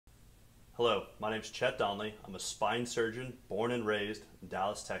Hello, my name is Chet Donnelly. I'm a spine surgeon born and raised in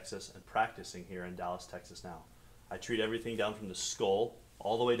Dallas, Texas, and practicing here in Dallas, Texas now. I treat everything down from the skull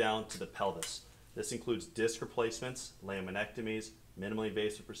all the way down to the pelvis. This includes disc replacements, laminectomies, minimally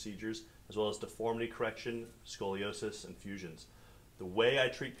invasive procedures, as well as deformity correction, scoliosis, and fusions. The way I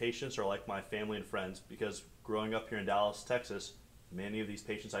treat patients are like my family and friends because growing up here in Dallas, Texas, many of these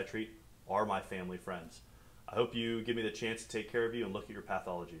patients I treat are my family friends. I hope you give me the chance to take care of you and look at your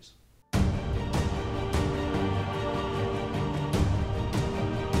pathologies.